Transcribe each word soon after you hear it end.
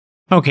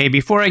Okay,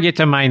 before I get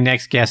to my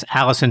next guest,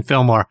 Allison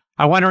Fillmore,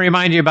 I want to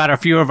remind you about a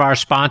few of our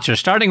sponsors,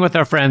 starting with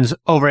our friends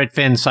over at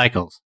Finn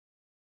Cycles.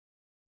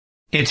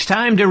 It's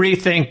time to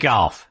rethink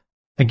golf.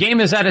 The game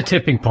is at a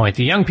tipping point.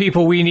 The young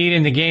people we need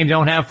in the game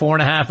don't have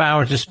 4.5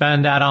 hours to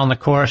spend out on the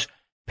course.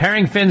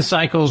 Pairing Finn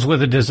Cycles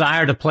with a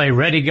desire to play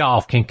ready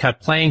golf can cut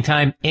playing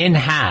time in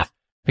half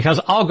because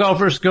all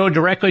golfers go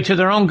directly to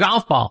their own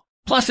golf ball.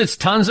 Plus, it's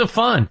tons of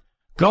fun.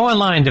 Go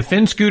online to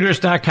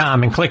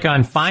finscooters.com and click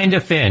on Find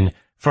a Fin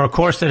for a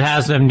course that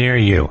has them near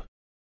you.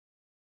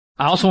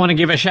 I also want to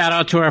give a shout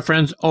out to our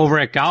friends over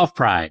at Golf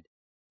Pride.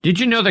 Did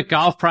you know that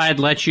Golf Pride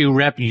lets you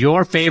rep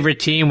your favorite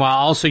team while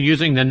also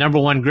using the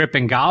 #1 grip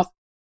in golf?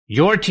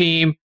 Your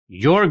team,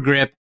 your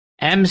grip,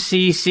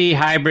 MCC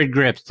Hybrid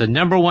Grips, the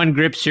 #1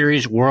 grip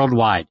series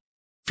worldwide.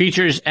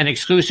 Features an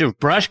exclusive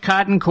brushed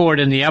cotton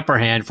cord in the upper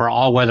hand for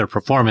all-weather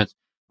performance,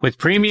 with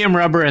premium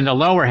rubber in the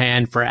lower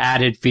hand for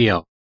added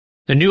feel.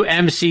 The new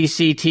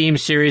MCC Team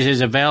Series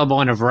is available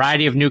in a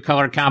variety of new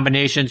color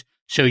combinations,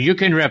 so you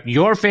can rep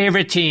your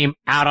favorite team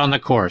out on the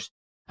course.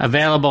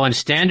 Available in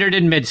standard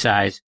and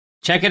midsize.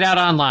 Check it out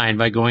online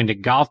by going to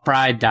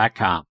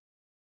golfpride.com.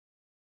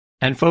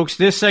 And folks,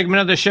 this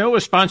segment of the show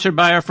is sponsored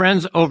by our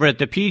friends over at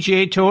the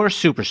PGA Tour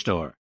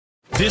Superstore.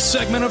 This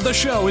segment of the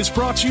show is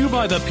brought to you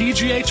by the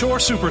PGA Tour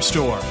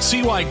Superstore.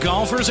 See why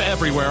golfers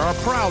everywhere are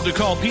proud to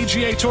call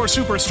PGA Tour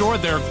Superstore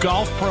their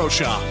golf pro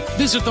shop.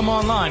 Visit them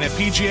online at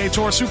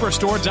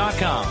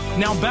PGATourSuperstore.com.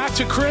 Now back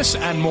to Chris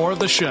and more of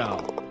the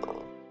show.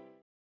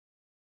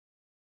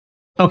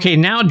 Okay,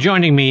 now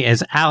joining me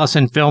is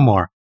Allison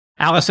Fillmore.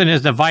 Allison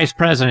is the Vice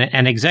President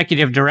and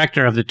Executive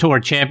Director of the Tour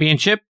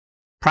Championship.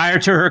 Prior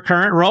to her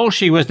current role,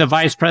 she was the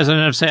Vice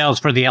President of Sales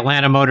for the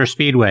Atlanta Motor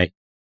Speedway.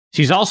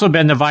 She's also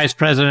been the Vice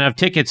President of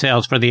Ticket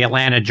Sales for the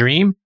Atlanta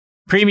Dream,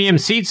 Premium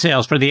Seat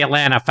Sales for the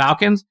Atlanta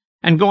Falcons,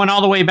 and going all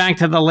the way back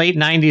to the late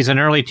 90s and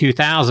early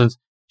 2000s,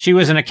 she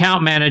was an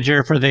account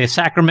manager for the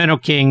Sacramento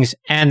Kings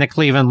and the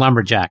Cleveland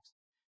Lumberjacks.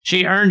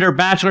 She earned her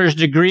bachelor's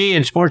degree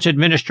in sports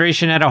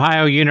administration at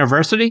Ohio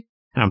University,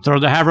 and I'm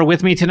thrilled to have her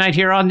with me tonight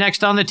here on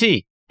Next on the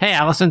Tee. Hey,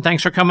 Allison,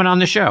 thanks for coming on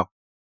the show.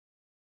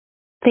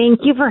 Thank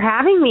you for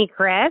having me,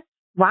 Chris.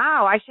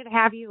 Wow, I should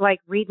have you,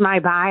 read my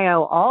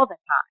bio all the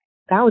time.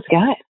 That was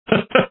good.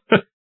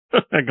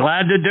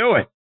 Glad to do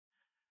it.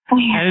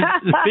 And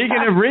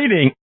speaking of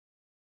reading,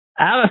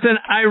 Allison,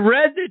 I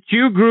read that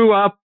you grew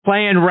up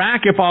playing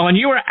racquetball, and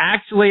you were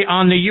actually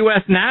on the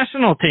U.S.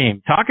 national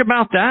team. Talk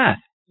about that.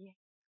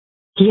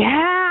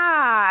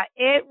 Yeah,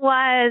 it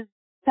was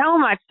so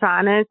much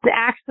fun. And it's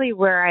actually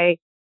where I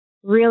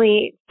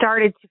really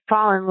started to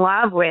fall in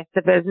love with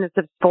the business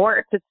of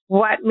sports. It's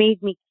what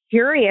made me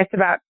curious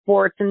about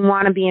sports and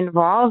want to be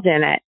involved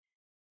in it.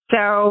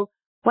 So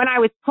when I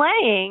was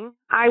playing,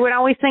 I would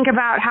always think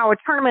about how a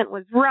tournament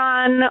was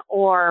run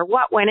or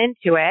what went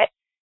into it,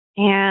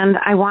 and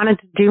I wanted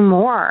to do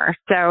more.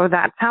 So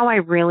that's how I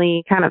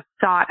really kind of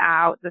sought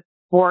out the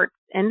sports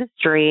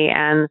industry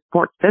and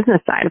sports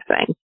business side of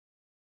things.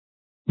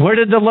 Where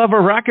did the love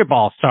of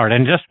racquetball start,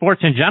 and just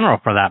sports in general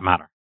for that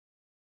matter?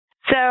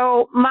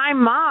 So my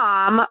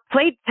mom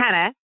played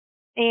tennis,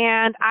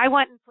 and I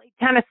went and played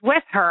tennis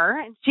with her,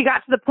 and she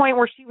got to the point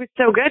where she was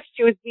so good,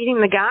 she was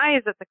beating the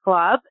guys at the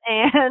club,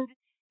 and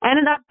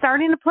ended up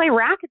starting to play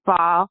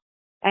racquetball.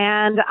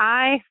 And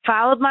I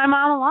followed my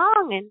mom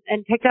along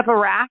and picked up a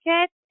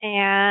racket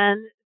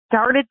and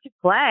started to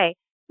play.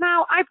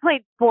 Now, I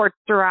played sports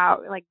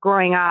throughout,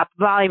 growing up,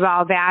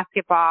 volleyball,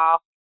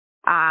 basketball,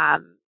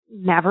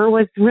 never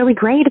was really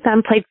great at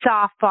them, played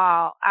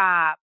softball,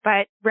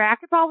 but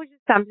racquetball was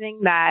just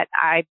something that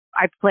I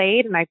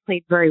played, and I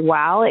played very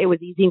well. It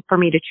was easy for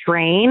me to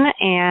train,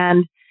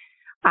 and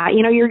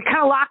you're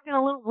kind of locked in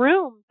a little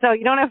room, so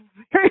you don't have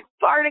very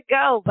far to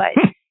go, but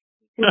you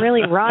can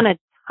really run a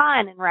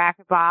ton in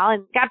racquetball,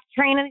 and got to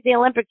train at the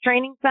Olympic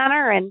Training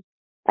Center, and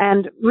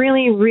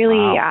really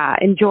wow.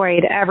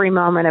 Enjoyed every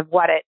moment of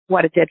what it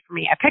did for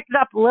me. I picked it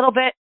up a little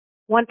bit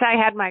once I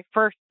had my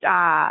first,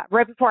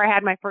 right before I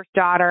had my first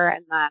daughter,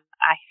 and then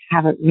I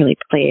haven't really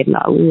played in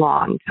a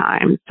long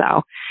time.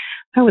 So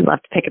I would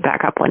love to pick it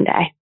back up one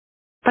day.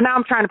 But now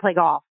I'm trying to play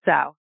golf,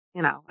 so,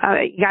 you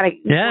got to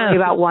worry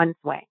about one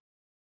swing.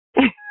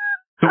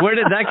 So where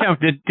did that come?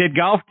 Did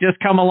golf just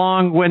come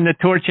along when the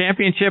Tour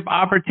Championship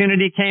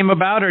opportunity came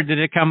about, or did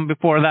it come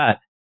before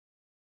that?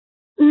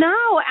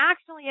 No,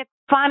 actually, it's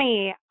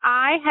funny.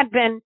 I had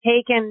been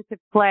taken to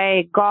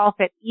play golf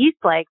at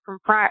Eastlake from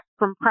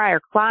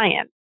prior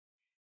clients.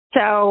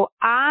 So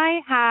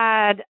I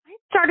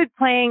started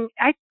playing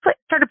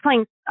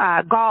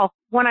golf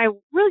when I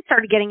really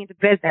started getting into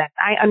business.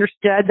 I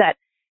understood that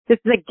this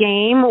is a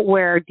game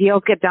where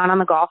deals get done on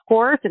the golf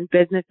course and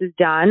business is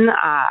done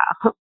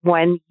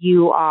when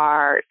you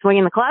are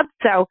swinging the club.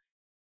 So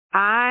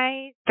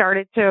I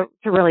started to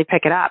really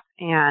pick it up,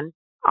 and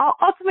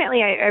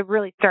ultimately, I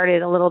really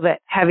started a little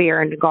bit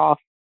heavier into golf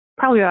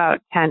probably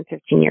about 10,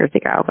 15 years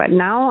ago. But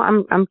now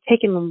I'm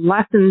taking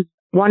lessons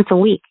once a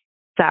week.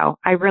 So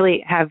I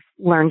really have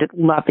learned to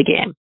love the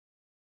game.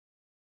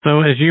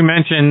 So as you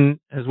mentioned,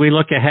 as we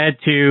look ahead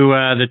to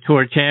the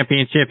Tour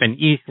Championship and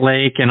East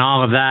Lake and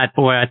all of that,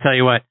 boy, I tell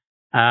you what,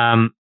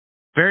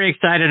 very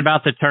excited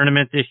about the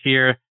tournament this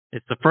year.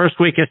 It's the first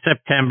week of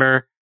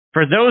September.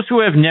 For those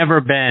who have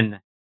never been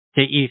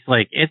to East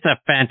Lake, it's a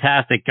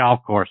fantastic golf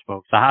course,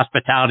 folks. The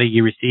hospitality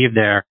you receive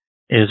there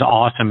is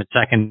awesome. It's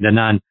second to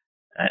none.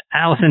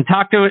 Allison,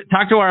 talk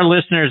to our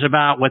listeners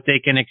about what they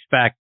can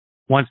expect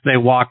once they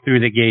walk through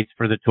the gates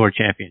for the Tour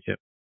Championship.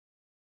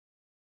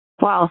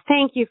 Well,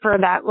 thank you for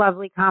that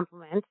lovely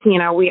compliment. You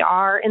know, we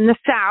are in the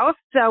South,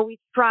 so we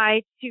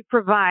try to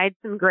provide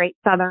some great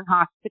Southern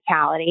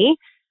hospitality.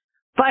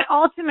 But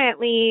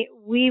ultimately,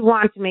 we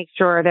want to make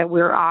sure that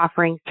we're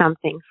offering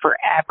something for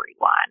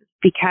everyone,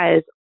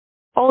 because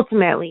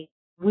ultimately,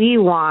 we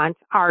want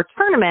our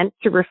tournament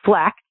to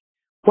reflect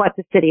what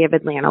the city of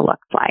Atlanta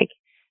looks like.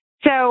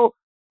 So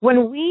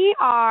when we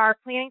are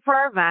planning for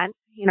our event,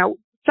 you know,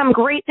 some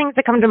great things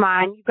that come to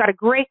mind. You've got a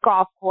great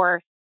golf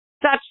course,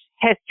 such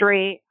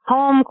history,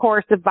 home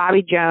course of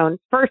Bobby Jones,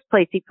 first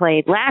place he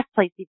played, last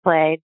place he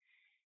played,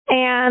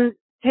 and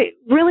to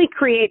really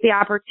create the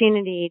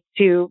opportunity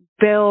to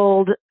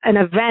build an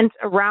event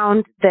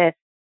around this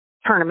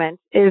tournament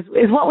is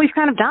what we've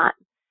kind of done.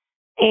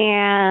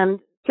 And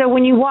so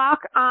when you walk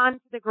onto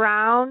the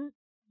ground,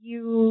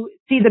 you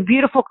see the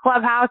beautiful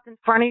clubhouse in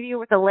front of you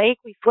with a lake.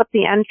 We flip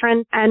the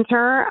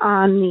enter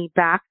on the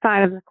back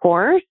side of the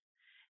course.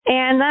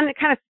 And then it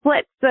kind of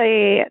splits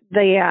the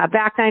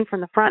back nine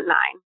from the front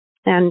nine.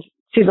 And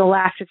to the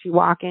left, if you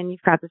walk in,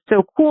 you've got the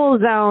So Cool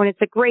zone.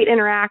 It's a great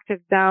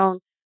interactive zone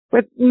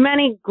with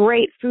many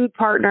great food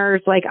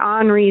partners like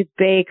Henri's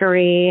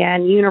Bakery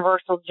and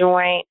Universal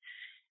Joint.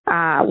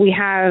 We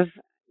have,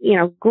 you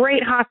know,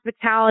 great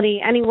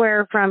hospitality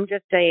anywhere from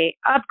just a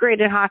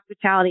upgraded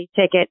hospitality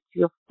ticket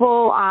to a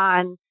full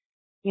on,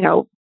 you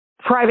know,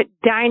 private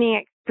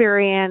dining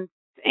experience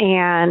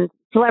and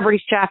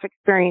celebrity chef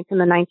experience in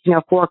the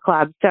 1904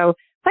 Club. So,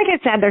 like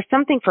I said, there's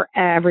something for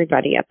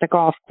everybody at the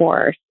golf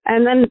course.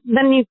 And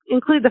then you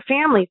include the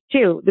families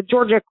too. The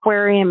Georgia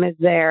Aquarium is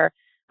there.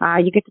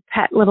 You get to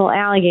pet little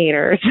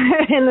alligators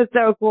in the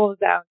So Cool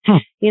zone.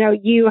 You know,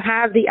 you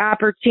have the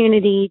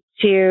opportunity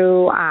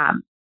to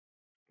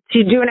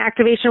do an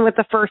activation with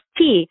the first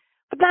tee.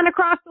 But then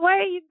across the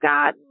way, you've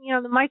got, you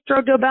know, the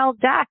Maestro Dobel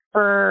deck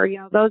for, you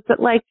know, those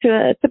that like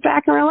to sit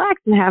back and relax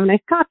and have a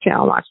nice cocktail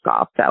and watch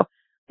golf. So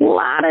a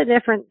lot of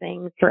different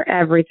things for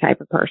every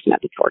type of person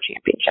at the Tour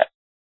Championship.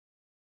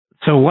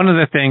 So one of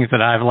the things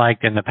that I've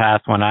liked in the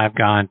past when I've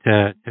gone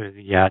to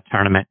the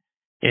tournament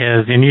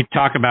is, and you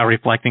talk about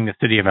reflecting the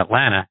city of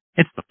Atlanta,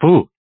 it's the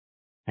food.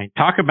 And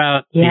talk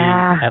about the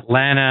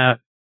Atlanta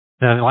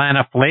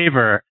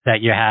flavor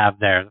that you have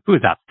there. The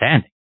food's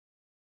outstanding.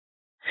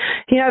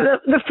 You know,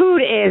 the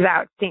food is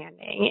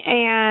outstanding.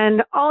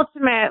 And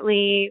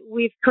ultimately,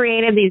 we've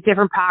created these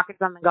different pockets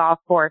on the golf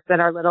course that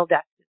are little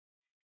destinations.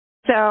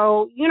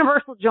 So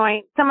Universal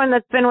Joint, someone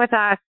that's been with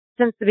us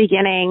since the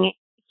beginning,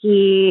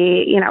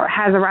 he, you know,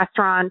 has a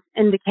restaurant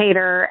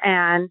indicator,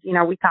 and, you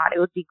know, we thought it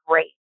would be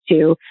great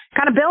to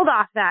kind of build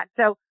off that.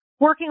 So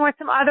working with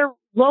some other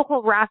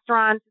local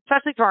restaurants,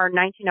 especially for our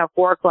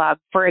 1904 Club,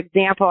 for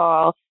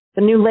example,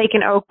 the new Lake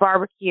and Oak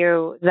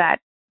Barbecue that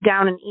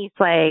down in East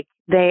Lake,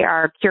 they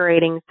are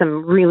curating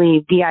some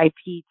really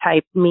VIP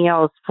type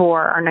meals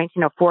for our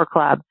 1904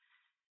 Club.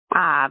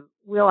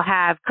 We'll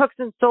have Cooks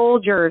and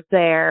Soldiers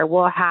there.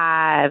 We'll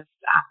have,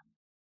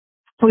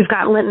 we've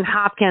got Linton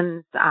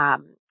Hopkins,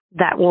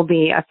 that will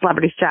be a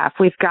celebrity chef.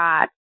 We've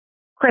got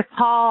Chris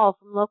Hall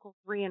from Local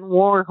 3 and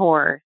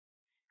Warhorse.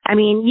 I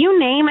mean, you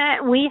name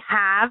it, we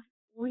have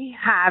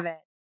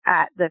it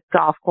at this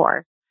golf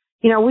course.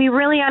 You know, we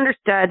really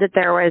understood that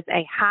there was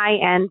a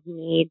high-end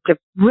need to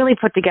really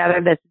put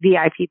together this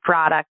VIP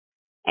product.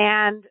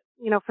 And,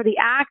 you know, for the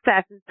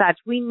access and such,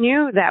 we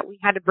knew that we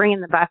had to bring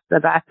in the best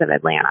of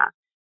Atlanta.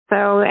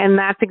 So, and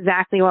that's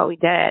exactly what we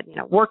did. You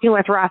know, working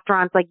with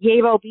restaurants like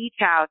Yabo Beach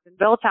House and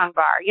Biltong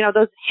Bar, you know,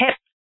 those hip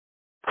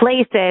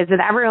places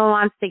that everyone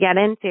wants to get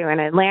into in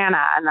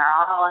Atlanta, and they're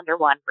all under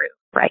one roof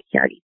right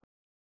here.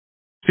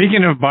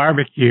 Speaking of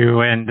barbecue,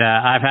 and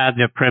I've had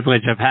the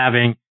privilege of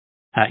having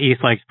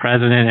East Lake's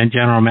president and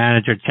general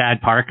manager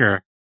Chad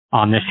Parker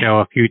on this show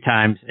a few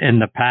times in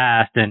the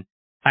past, and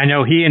I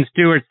know he and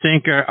Stuart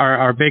Sink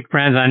are big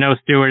friends. I know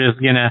Stuart is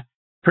gonna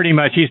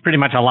he's pretty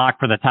much a lock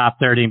for the top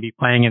 30 and be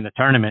playing in the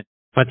tournament.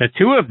 But the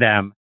two of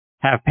them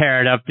have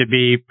paired up to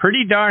be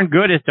pretty darn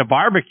good at the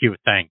barbecue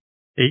thing.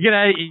 You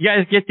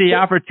guys get the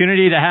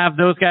opportunity to have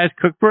those guys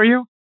cook for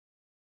you?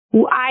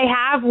 I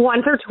have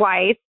once or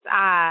twice.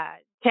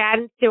 Chad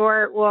and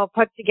Stuart will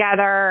put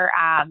together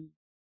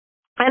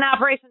an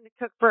operation to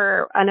cook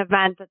for an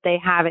event that they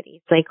have at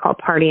East Lake called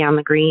Party on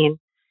the Green,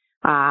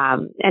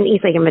 and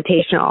East Lake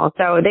Invitational.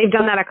 So they've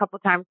done that a couple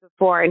times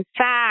before. In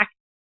fact,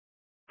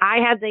 I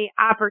had the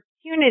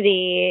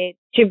opportunity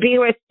to be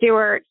with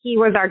Stuart. He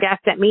was our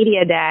guest at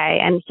Media Day,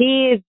 and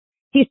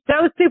he's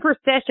so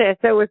superstitious.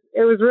 It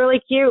was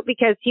really cute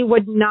because he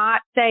would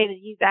not say that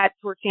he's at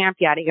Tour Champ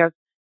yet. He goes,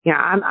 you know,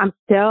 I'm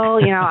still,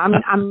 you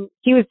know,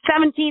 he was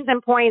 17th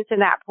in points at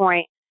that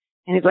point.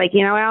 And he's like,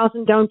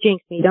 Allison, don't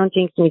jinx me.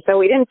 So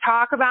we didn't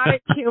talk about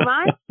it too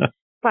much,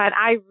 but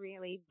I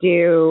really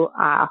do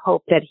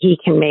hope that he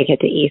can make it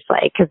to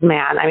Eastlake because,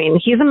 man, I mean,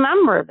 he's a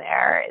member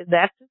there.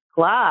 That's his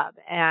club.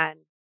 And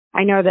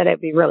I know that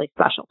it'd be really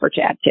special for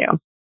Chad, too.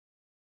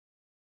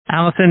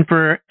 Allison,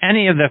 for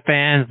any of the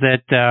fans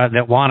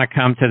that want to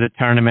come to the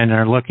tournament and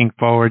are looking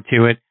forward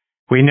to it,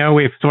 we know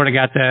we've sort of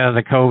got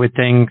the COVID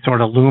thing sort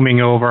of looming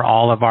over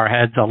all of our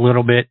heads a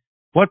little bit.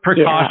 What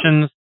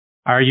precautions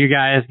are you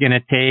guys going to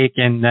take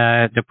and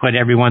to put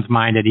everyone's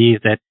mind at ease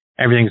that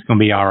everything's going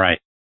to be all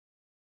right?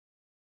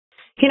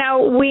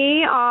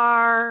 We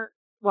are,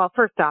 well,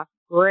 first off,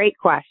 great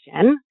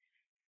question.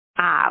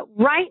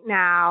 Right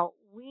now,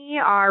 we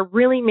are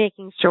really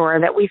making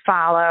sure that we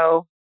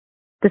follow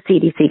the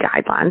CDC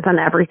guidelines on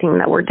everything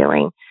that we're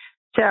doing.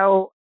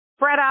 So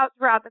spread out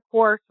throughout the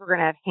course, we're going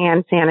to have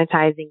hand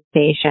sanitizing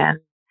stations.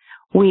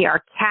 We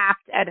are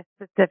capped at a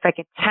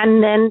specific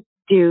attendance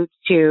due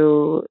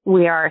to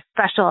we are a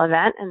special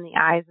event in the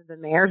eyes of the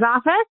mayor's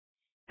office.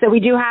 So we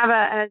do have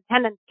an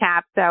attendance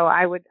cap. So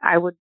I would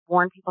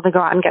warn people to go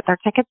out and get their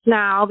tickets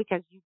now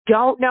because you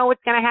don't know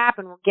what's going to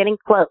happen. We're getting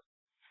close.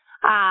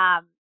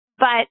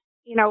 But,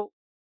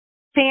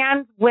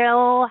 fans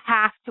will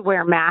have to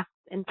wear masks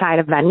inside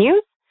of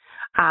venues.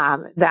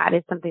 That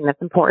is something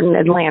that's important.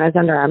 Atlanta's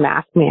under our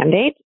mask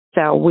mandate.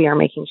 So we are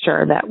making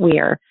sure that we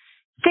are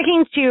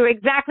sticking to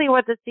exactly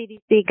what the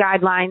CDC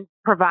guidelines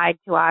provide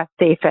to us,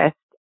 safest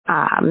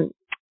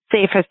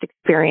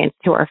experience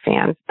to our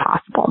fans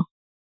possible.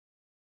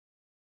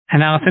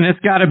 And Allison, it's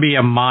got to be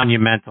a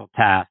monumental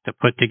task to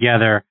put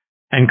together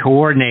and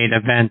coordinate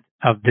events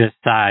of this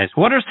size.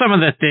 What are some of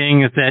the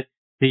things that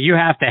you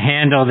have to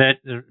handle that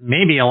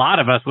maybe a lot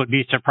of us would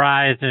be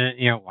surprised,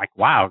 like,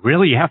 wow,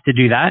 really? You have to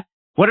do that?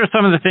 What are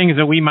some of the things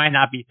that we might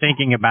not be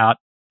thinking about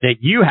that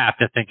you have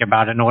to think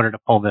about in order to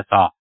pull this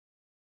off?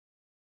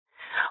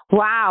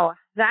 Wow,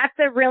 that's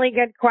a really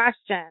good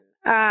question.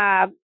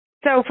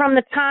 So from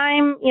the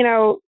time,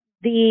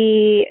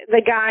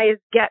 the guys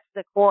get to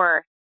the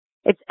course,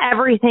 it's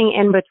everything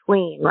in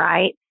between,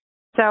 right?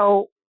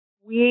 So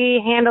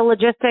we handle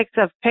logistics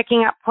of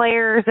picking up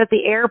players at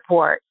the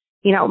airport,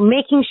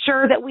 making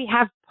sure that we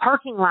have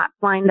parking lots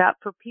lined up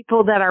for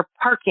people that are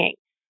parking,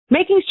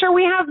 making sure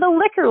we have the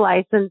liquor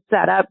license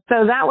set up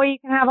so that way you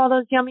can have all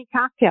those yummy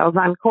cocktails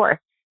on course.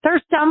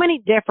 There's so many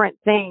different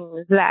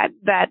things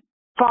that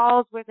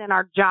falls within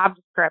our job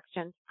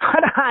description to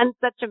put on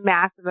such a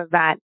massive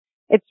event.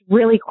 It's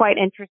really quite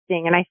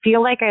interesting, and I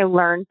feel like I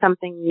learn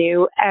something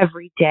new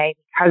every day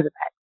because of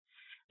it.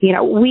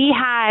 We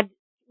have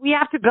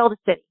to build a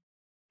city,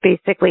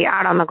 basically,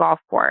 out on the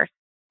golf course,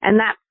 and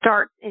that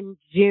starts in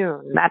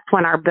June. That's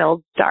when our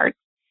build starts.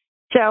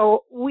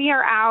 So we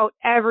are out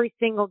every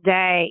single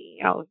day,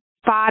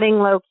 spotting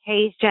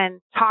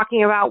locations,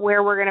 talking about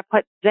where we're going to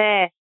put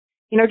this.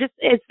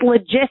 It's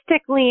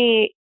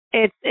logistically,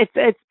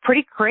 it's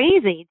pretty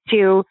crazy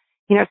to,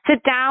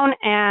 sit down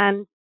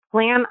and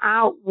plan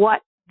out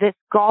what this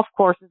golf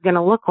course is going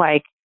to look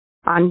like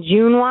on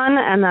June 1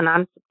 and then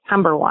on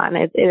September 1.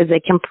 It is a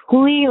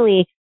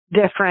completely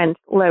different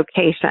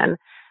location.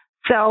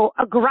 So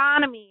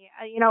agronomy,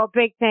 a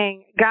big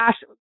thing. Gosh,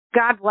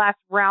 God bless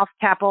Ralph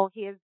Keppel.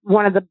 He is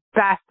one of the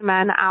best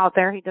men out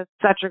there. He does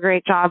such a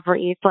great job for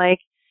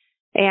Eastlake.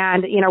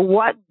 And,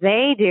 what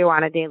they do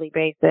on a daily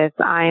basis,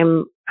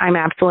 I'm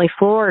absolutely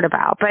floored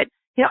about. But,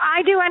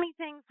 I do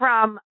anything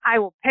from I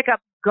will pick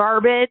up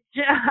garbage.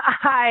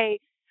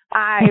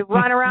 I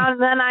run around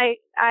and then I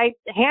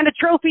hand a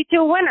trophy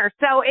to a winner.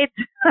 So it's,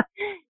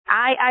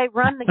 I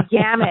run the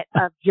gamut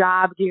of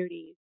job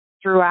duties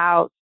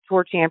throughout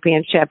Tour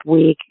Championship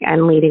week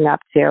and leading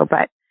up to,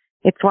 but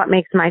it's what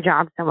makes my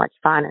job so much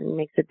fun and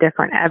makes it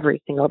different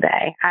every single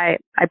day. I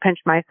pinch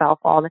myself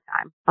all the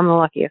time. I'm the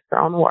luckiest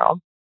girl in the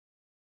world.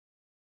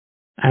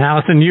 And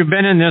Allison, you've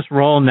been in this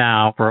role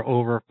now for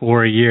over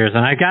 4 years,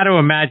 and I got to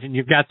imagine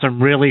you've got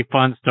some really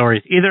fun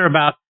stories, either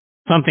about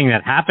something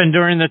that happened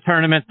during the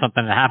tournament,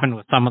 something that happened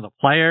with some of the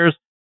players.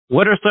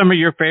 What are some of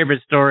your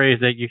favorite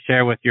stories that you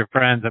share with your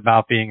friends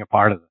about being a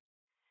part of it?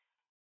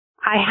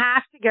 I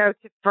have to go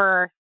to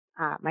first.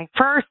 My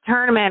first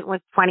tournament was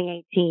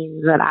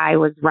 2018 that I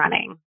was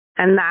running,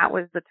 and that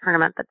was the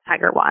tournament that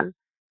Tiger won.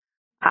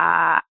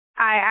 I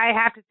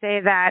have to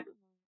say that,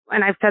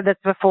 and I've said this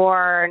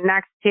before,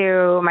 next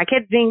to my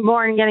kids being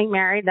born and getting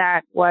married,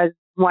 that was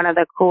one of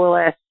the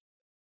coolest,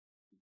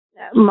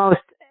 most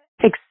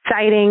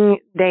exciting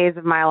days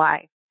of my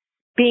life.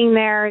 Being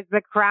there as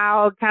the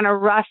crowd kind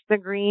of rushed the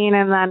green,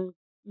 and then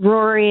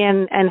Rory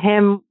and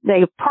him,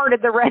 they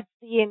parted the Red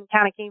Sea and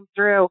kind of came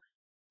through.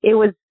 It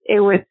was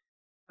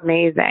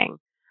amazing.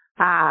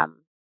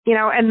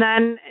 And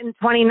then in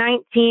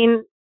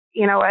 2019,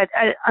 an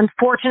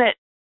unfortunate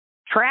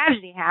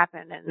tragedy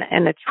happened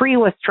and a tree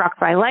was struck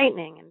by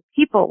lightning and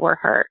people were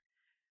hurt.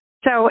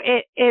 So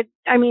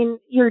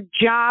your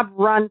job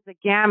runs the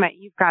gamut.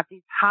 You've got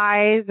these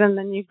highs and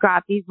then you've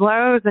got these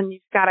lows, and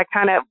you've got to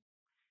kind of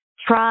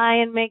try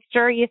and make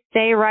sure you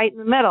stay right in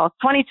the middle.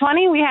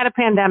 2020, we had a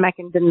pandemic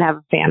and didn't have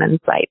a fan in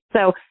sight.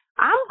 So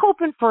I'm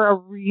hoping for a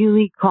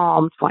really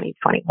calm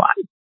 2021.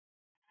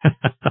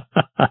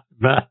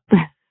 But,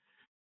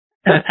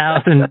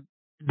 Allison,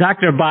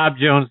 Dr. Bob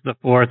Jones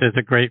IV is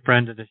a great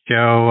friend of the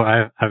show.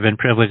 I've been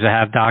privileged to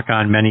have Doc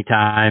on many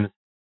times.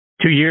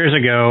 2 years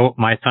ago,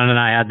 my son and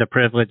I had the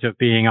privilege of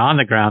being on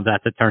the grounds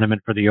at the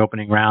tournament for the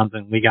opening rounds,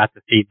 and we got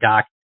to see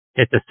Doc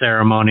hit the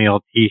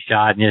ceremonial tee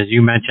shot. And as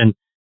you mentioned,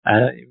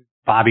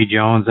 Bobby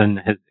Jones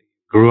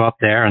grew up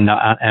there and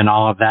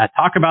all of that.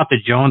 Talk about the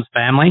Jones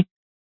family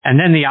and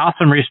then the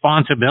awesome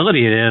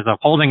responsibility it is of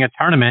holding a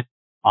tournament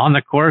on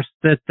the course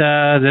that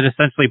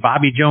essentially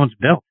Bobby Jones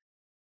built.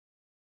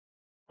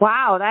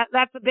 Wow,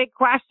 that's a big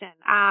question.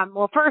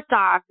 Well, first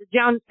off, the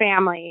Jones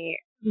family,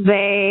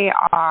 they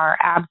are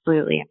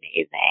absolutely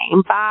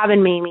amazing. Bob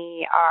and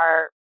Mimi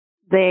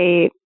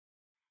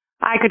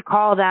I could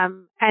call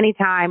them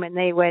anytime and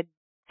they would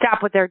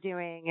stop what they're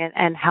doing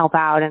and help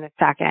out in a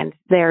second.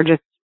 They're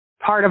just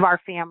part of our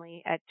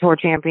family at Tour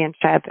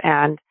Championship,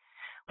 and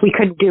we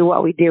couldn't do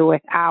what we do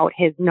without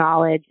his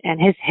knowledge and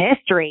his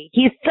history.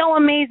 He's so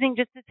amazing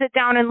just to sit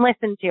down and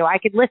listen to. I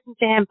could listen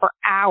to him for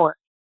hours.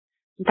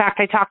 In fact,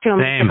 I talked to him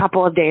a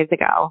couple of days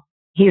ago.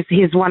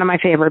 He's one of my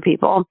favorite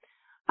people.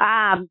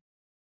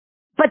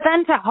 But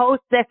then to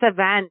host this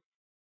event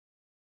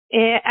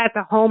at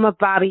the home of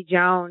Bobby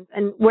Jones,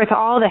 and with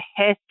all the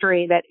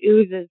history that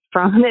oozes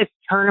from this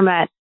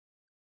tournament,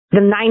 the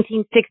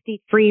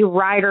 1963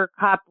 Ryder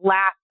Cup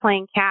last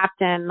playing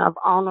captain of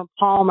Arnold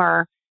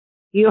Palmer,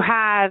 you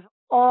have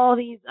all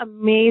these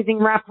amazing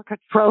replica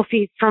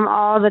trophies from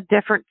all the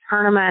different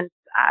tournaments,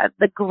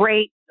 the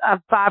greats of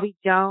Bobby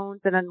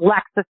Jones and then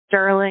Lexa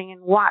Sterling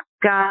and Watt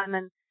Gunn,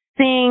 and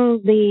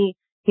seeing the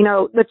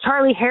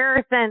Charlie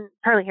Harrison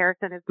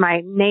is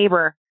my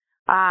neighbor.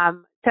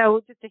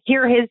 So just to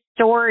hear his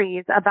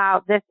stories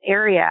about this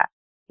area,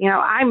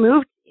 I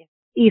moved to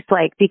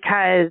Eastlake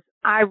because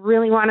I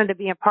really wanted to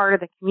be a part of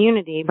the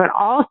community, but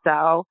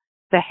also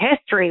the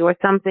history was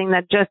something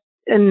that just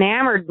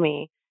enamored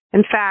me.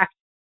 In fact,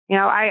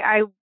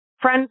 I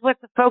friends with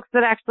the folks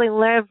that actually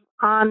live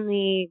on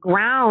the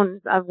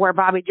grounds of where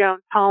Bobby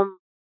Jones' home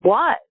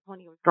was when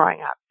he was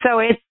growing up. So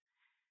it's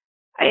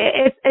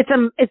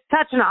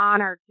such an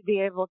honor to be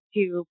able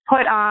to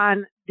put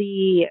on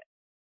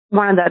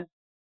one of the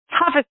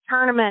toughest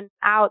tournaments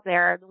out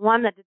there, the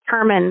one that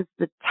determines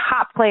the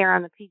top player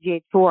on the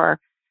PGA Tour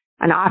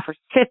and offers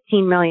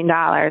 $15 million,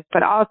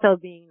 but also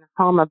being the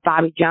home of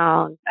Bobby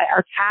Jones.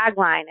 Our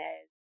tagline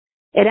is,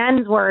 it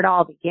ends where it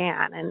all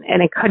began,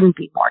 and it couldn't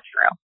be more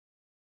true.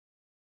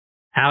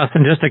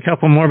 Allison, just a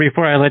couple more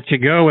before I let you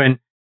go. And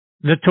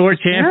the Tour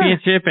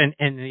Championship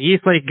and the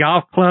Eastlake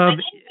Golf Club,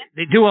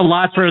 they do a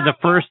lot for the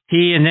first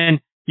tee, and then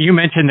you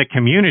mentioned the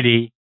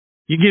community.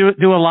 You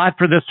do a lot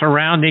for the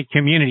surrounding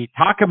community.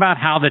 Talk about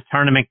how the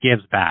tournament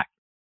gives back.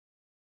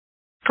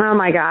 Oh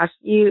my gosh,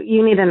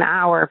 you need an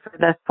hour for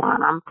this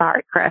one. I'm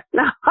sorry, Chris.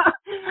 No.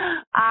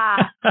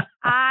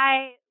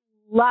 I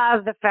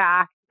love the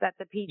fact that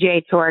the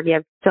PGA Tour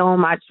gives so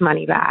much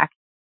money back.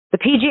 The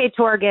PGA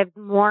Tour gives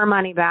more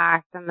money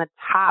back than the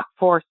top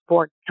four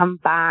sports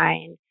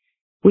combined.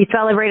 We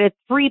celebrated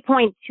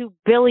 $3.2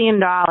 billion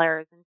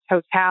in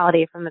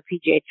totality from the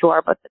PGA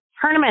Tour, but the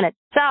tournament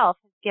itself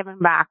has given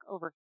back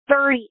over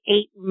 $38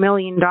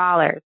 million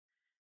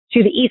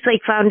to the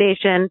Eastlake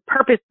Foundation,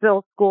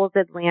 Purpose-Built Schools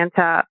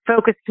Atlanta,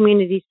 Focus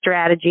Community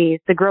Strategies,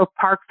 the Grove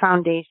Park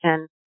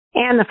Foundation,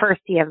 and the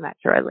First Tee of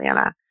Metro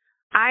Atlanta.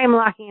 I am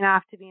lucky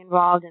enough to be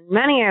involved in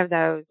many of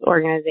those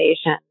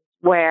organizations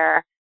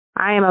where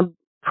I am a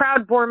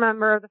proud board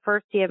member of the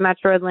First Tee of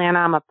Metro Atlanta.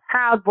 I'm a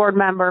proud board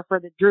member for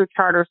the Drew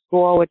Charter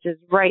School, which is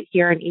right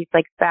here in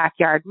Eastlake's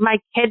backyard. My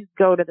kids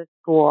go to the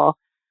school.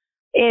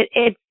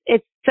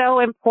 It's so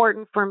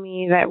important for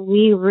me that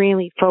we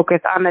really focus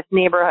on this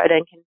neighborhood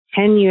and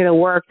continue the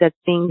work that's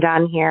being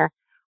done here.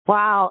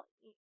 While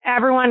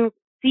everyone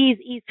sees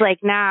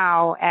Eastlake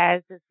now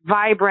as this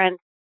vibrant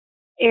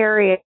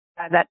area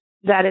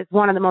that is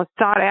one of the most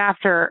sought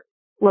after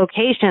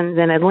locations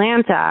in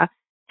Atlanta,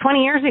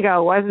 20 years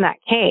ago wasn't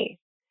that case.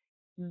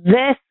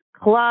 This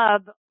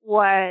club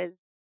was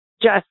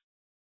just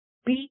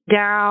beat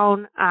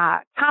down.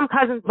 Tom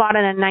Cousins bought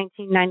it in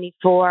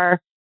 1994.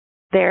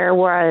 There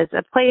was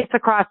a place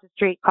across the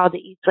street called the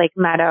Eastlake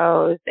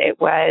Meadows. It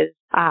was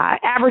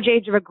average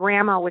age of a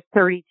grandma was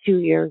 32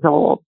 years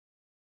old.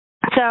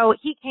 So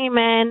he came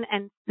in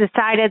and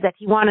decided that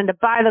he wanted to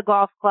buy the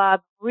golf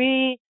club,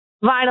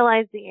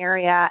 revitalize the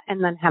area,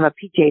 and then have a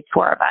PGA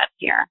Tour event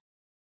here.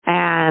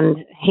 And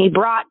he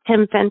brought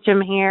Tim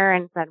Fincham here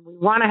and said, we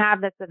want to have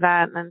this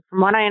event. And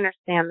from what I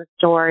understand, the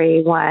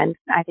story went,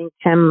 I think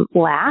Tim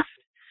laughed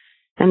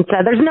and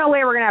said, there's no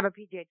way we're going to have a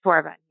PGA Tour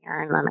event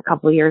here. And then a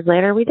couple of years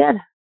later, we did.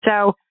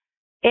 So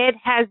it's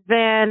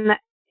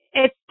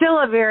still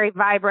a very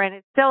vibrant,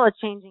 it's still a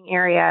changing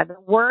area.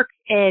 The work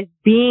is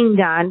being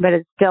done, but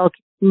it still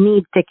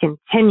needs to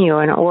continue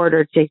in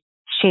order to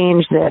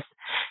change this,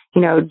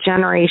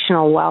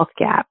 generational wealth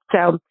gap.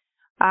 So,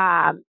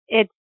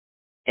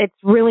 it's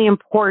really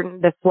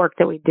important, this work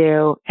that we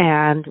do.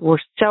 And we're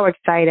so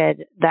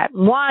excited that,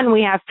 one,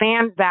 we have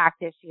fans back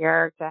this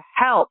year to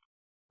help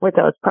with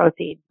those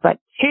proceeds, but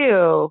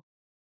two,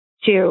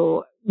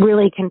 to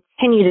really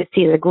continue to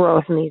see the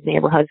growth in these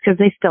neighborhoods because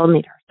they still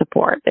need our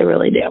support. They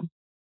really do.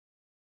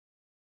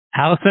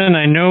 Allison,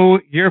 I know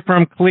you're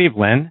from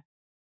Cleveland.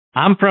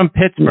 I'm from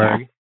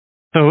Pittsburgh.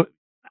 Yeah.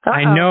 So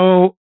I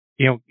know,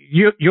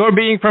 you're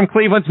being from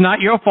Cleveland's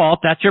not your fault.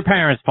 That's your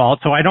parents' fault.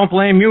 So I don't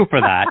blame you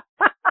for that.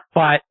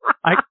 But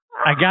I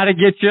got to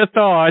get your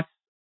thoughts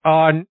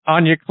on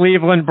your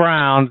Cleveland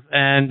Browns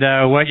and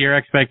what your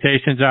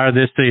expectations are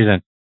this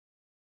season.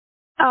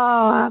 Oh,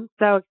 I'm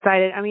so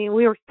excited. I mean,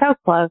 we were so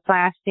close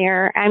last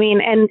year. I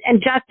mean, and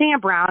just being a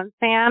Browns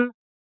fan,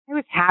 I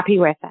was happy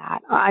with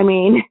that. I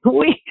mean,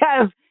 we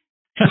have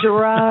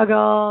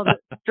struggle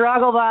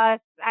bus.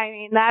 I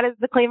mean, that is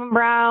the Cleveland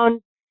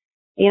Browns.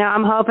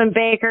 I'm hoping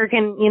Baker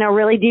can,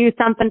 really do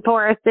something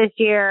for us this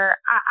year.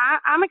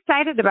 I'm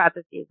excited about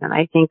the season.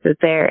 I think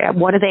that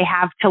what do they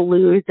have to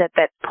lose at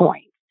that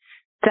point?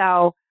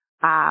 So,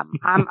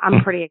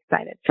 I'm pretty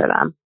excited for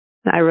them.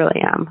 I really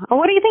am.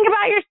 What do you think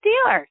about your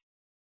Steelers?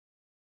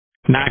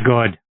 Not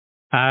good.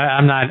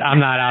 I'm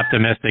not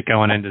optimistic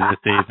going into the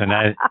season.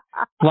 I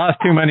lost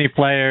too many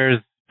players.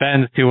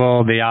 Ben's too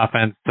old. The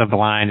offensive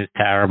line is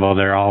terrible.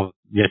 They're all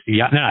just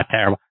young. They're not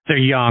terrible. They're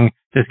young.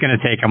 It's going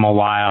to take them a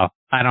while.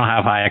 I don't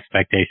have high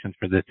expectations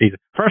for this season.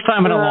 First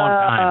time in a long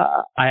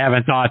time, I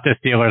haven't thought the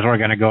Steelers were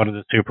going to go to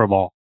the Super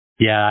Bowl.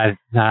 Yeah,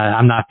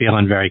 I'm not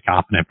feeling very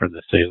confident for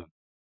this season.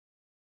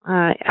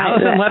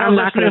 Allison, let our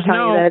listeners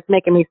know that it's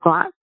making me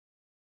smile.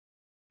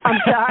 I'm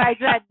sorry.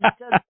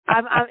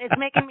 It's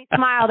making me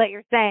smile that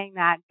you're saying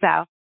that.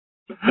 So,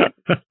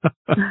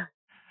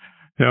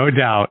 no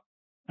doubt.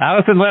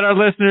 Allison, let our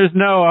listeners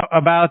know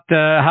about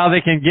how they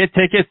can get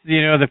tickets.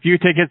 The few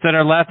tickets that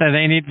are left, and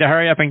they need to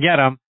hurry up and get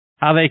them.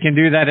 How they can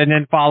do that, and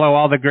then follow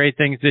all the great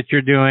things that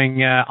you're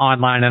doing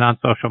online and on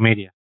social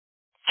media.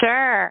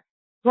 Sure.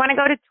 You want to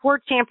go to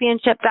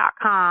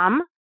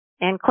tourchampionship.com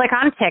and click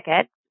on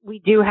tickets. We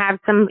do have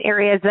some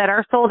areas that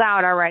are sold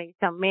out already,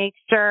 so make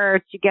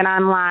sure to get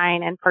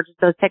online and purchase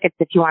those tickets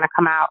if you want to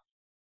come out.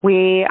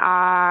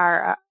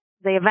 The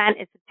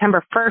event is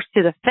September 1st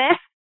to the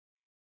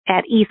 5th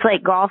at East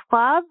Lake Golf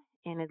Club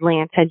in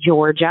Atlanta,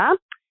 Georgia.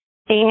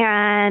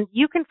 And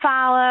you can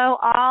follow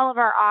all of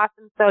our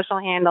awesome social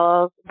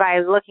handles by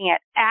looking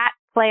at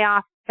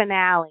Playoff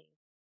Finale.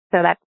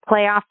 So that's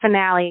Playoff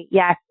Finale.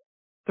 Yes,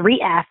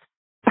 3 F's.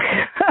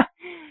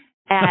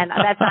 And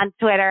that's on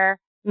Twitter.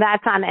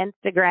 That's on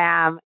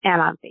Instagram and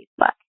on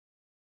Facebook.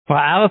 Well,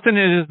 Allison,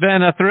 it has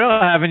been a thrill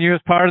having you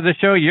as part of the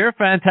show. You're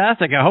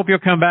fantastic. I hope you'll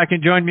come back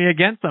and join me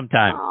again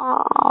sometime.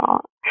 Oh,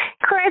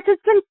 Chris,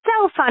 it's been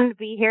so fun to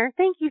be here.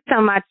 Thank you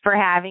so much for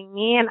having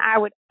me, and I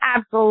would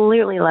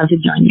absolutely love to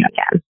join you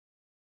again.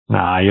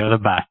 You're the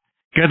best.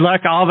 Good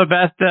luck. All the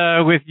best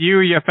with you,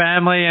 your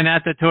family, and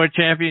at the Tour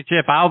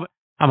Championship. I'm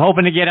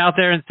hoping to get out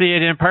there and see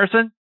it in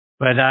person,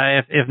 but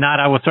if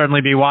not, I will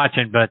certainly be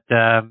watching. But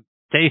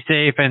stay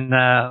safe, and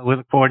we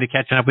look forward to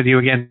catching up with you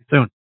again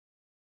soon.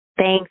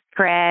 Thanks,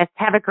 Chris.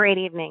 Have a great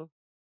evening.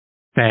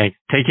 Thanks.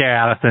 Take care,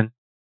 Allison.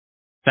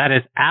 That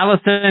is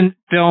Allison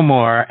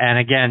Fillmore. And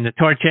again, the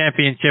Tour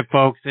Championship,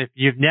 folks, if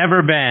you've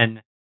never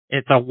been,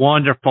 it's a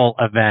wonderful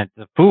event.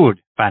 The food,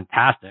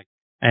 fantastic.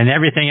 And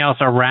everything else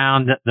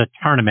around the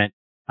tournament.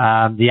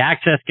 The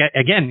access,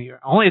 again,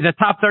 only the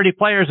top 30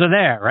 players are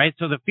there, right?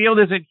 So the field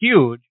isn't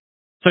huge.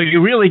 So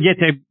you really get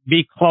to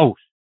be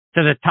close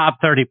to the top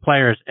 30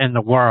 players in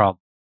the world,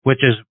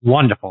 which is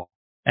wonderful.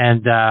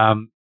 And,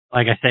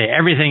 like I say,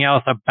 everything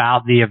else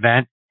about the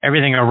event,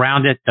 everything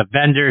around it, the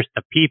vendors,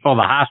 the people,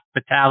 the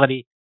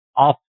hospitality,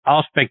 all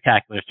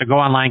spectacular. So go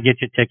online, get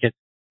your tickets,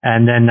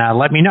 and then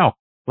let me know.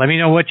 Let me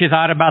know what you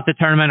thought about the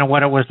tournament and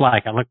what it was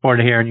like. I look forward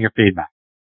to hearing your feedback.